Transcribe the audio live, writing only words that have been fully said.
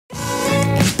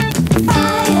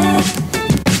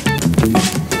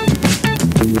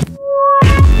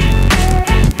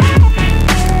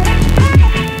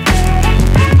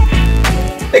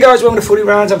guys, welcome to 40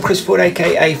 Rounds. I'm Chris Ford,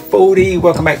 aka Fordy.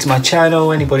 Welcome back to my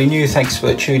channel. Anybody new, thanks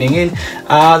for tuning in.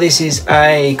 This is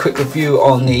a quick review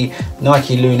on the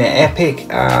Nike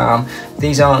LUNAREPIC.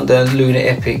 These aren't the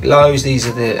LUNAREPIC lows, these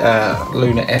are the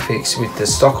LUNAREPICs with the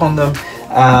stock on them.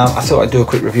 I thought I'd do a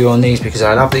quick review on these because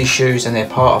I love these shoes and they're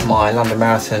part of my London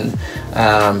Marathon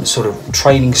sort of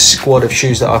training squad of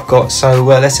shoes that I've got. So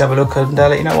let's have a look and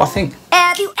let you know what I think.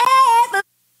 Have you ever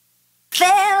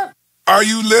felt? Are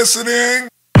you listening?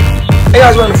 Hey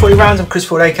guys, welcome to 40 Rounds. I'm Chris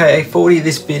Ford, aka Fordy.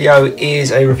 This video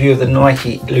is a review of the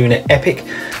Nike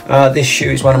LUNAREPIC. This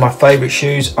shoe is one of my favourite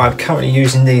shoes. I'm currently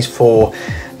using these for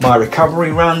my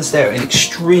recovery runs. They're an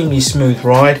extremely smooth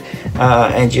ride,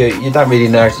 and you don't really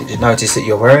notice that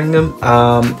you're wearing them.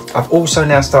 I've also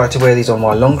now started to wear these on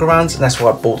my longer runs, and that's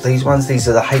why I bought these ones. These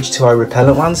are the H2O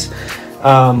repellent ones.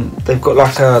 They've got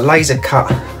like a laser cut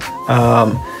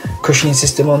cushioning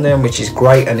system on them, which is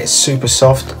great, and it's super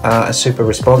soft and super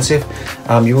responsive.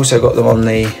 You also got them on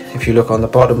the, if you look on the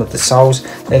bottom of the soles,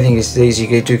 the thing is these,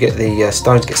 you do get the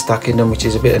stones get stuck in them, which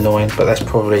is a bit annoying, but that's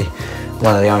probably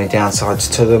one of the only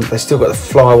downsides to them. They still got the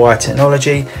fly-wire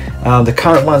technology. The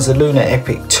current ones, the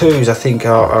LUNAREPIC 2s, I think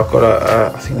I've got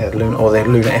I think they're they're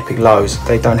LUNAREPIC lows.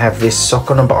 They don't have this sock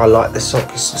on them, but I like the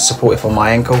sock. It's supportive on my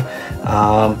ankle.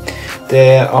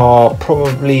 There are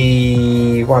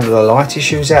probably one of the lightest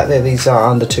shoes out there. These are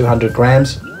under 200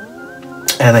 grams,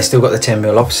 and they still got the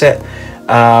 10mm offset.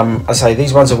 I say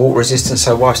these ones are water resistant,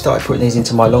 so I started putting these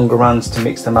into my longer runs to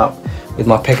mix them up with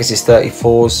my Pegasus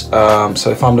 34s.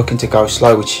 So if I'm looking to go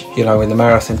slow, which you know in the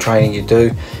marathon training you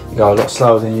do, you go a lot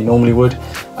slower than you normally would.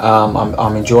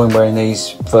 I'm enjoying wearing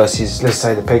these versus, let's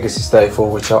say, the Pegasus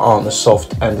 34, which aren't as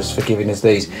soft and as forgiving as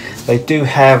these. They do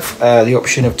have the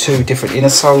option of two different inner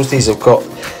soles. These have got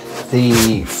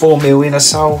the 4mm inner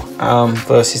sole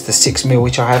versus the 6mm,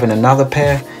 which I have in another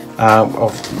pair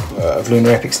of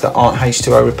LUNAREPICs that aren't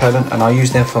H2O repellent, and I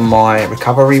use them for my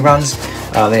recovery runs.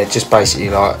 They're just basically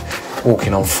like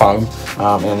walking on foam,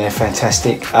 and they're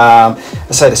fantastic. I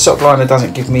say the sock liner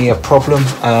doesn't give me a problem.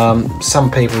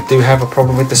 Some people do have a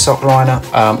problem with the sock liner.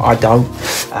 I don't.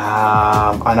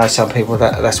 I know some people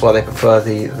that's why they prefer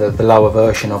the lower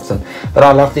version of them, but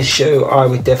I love this shoe. I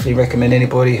would definitely recommend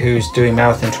anybody who's doing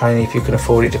marathon training, if you can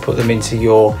afford it, to put them into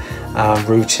your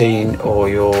routine or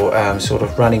your sort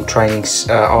of running training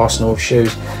arsenal of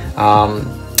shoes.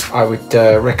 I would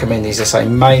recommend these, I say,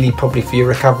 mainly probably for your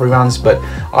recovery runs, but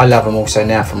I love them also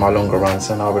now for my longer runs,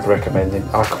 and I would recommend them.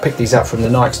 I could pick these up from the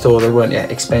Nike store. They weren't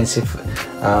yet expensive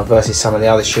versus some of the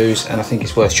other shoes, and I think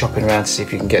it's worth shopping around to see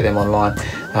if you can get them online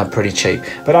pretty cheap.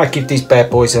 But I give these bad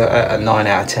boys a 9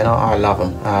 out of 10. I love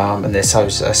them, and they're so, I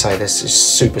say, they're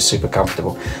super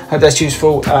comfortable. Hope that's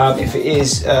useful. If it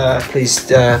is, please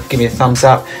give me a thumbs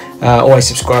up. Always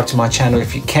subscribe to my channel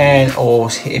if you can, or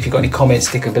if you've got any comments,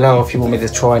 stick them below. If you want me to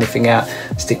try anything out,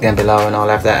 stick them below and I'll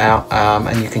have that out.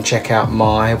 And you can check out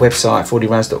my website,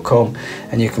 fordyrounds.com,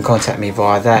 and you can contact me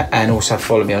via that, and also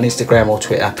follow me on Instagram or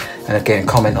Twitter, and again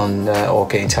comment on or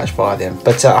get in touch via them.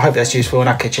 But I hope that's useful, and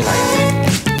I'll catch you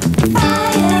later.